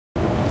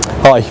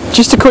Hi,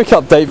 just a quick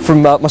update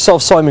from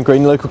myself, Simon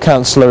Green, local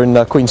councillor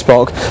in Queen's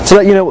Park, to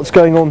let you know what's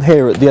going on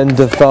here at the end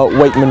of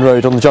Wakeman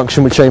Road on the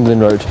junction with Chamberlain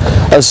Road.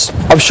 As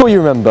I'm sure you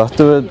remember,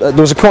 there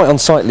was a quite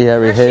unsightly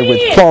area here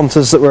with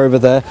planters that were over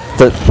there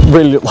that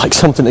really looked like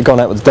something that had gone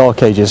out with the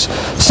Dark Ages.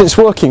 Since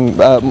working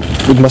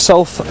with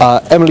myself,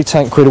 Emily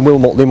Tancred and Will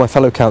Motley, my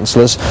fellow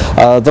councillors,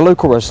 the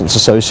Local Residents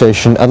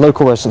Association and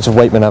local residents of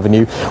Wakeman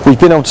Avenue, we've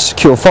been able to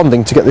secure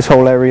funding to get this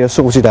whole area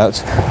sorted out.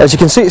 As you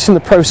can see, it's in the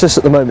process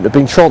at the moment of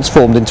being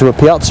transformed into a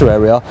piazza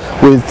area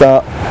with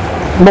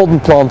modern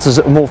planters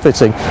that are more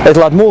fitting.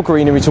 It'll add more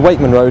greenery to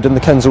Wakeman Road and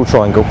the Kensal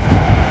Triangle.